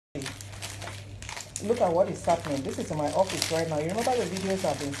look at what is happening. This is in my office right now. You remember the videos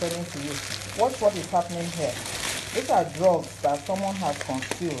I've been sending to you? Watch what is happening here. These are drugs that someone has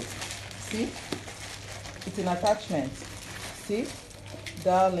concealed. See? It's an attachment. See?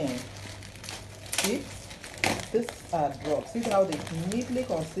 Darling. See? These are drugs. See how they neatly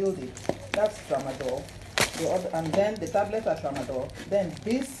concealed it? That's tramadol. The other, and then the tablets are tramadol. Then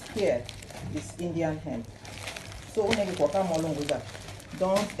this here is Indian hemp. So when you walk along with that,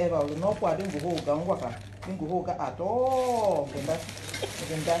 don't ever no kwa dingo hoga at all. Then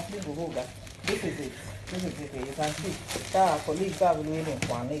that dingo hoga. This is it. This is it. You can see that colleagues are really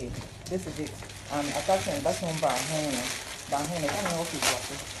one. This is it. And attachment that's number hand. Can help you.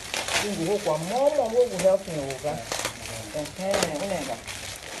 Dingo hoga more will help you over.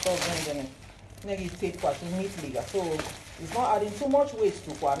 So then take what you need legal. So it's not adding too much weight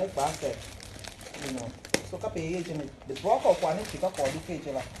to connect basket. You know. So the bulk of one is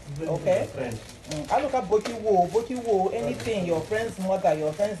okay. I look at Boki Wo, anything, your friend's mother,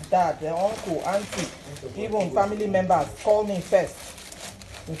 your friend's dad, their uncle, auntie, even family members, call me first.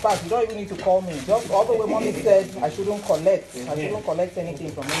 In fact, you don't even need to call me. Just all the way mommy said I shouldn't collect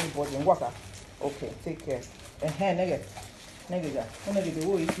anything from anybody in water. Okay, take care.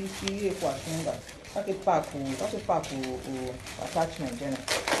 Attachment,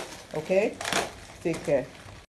 okay? Take care.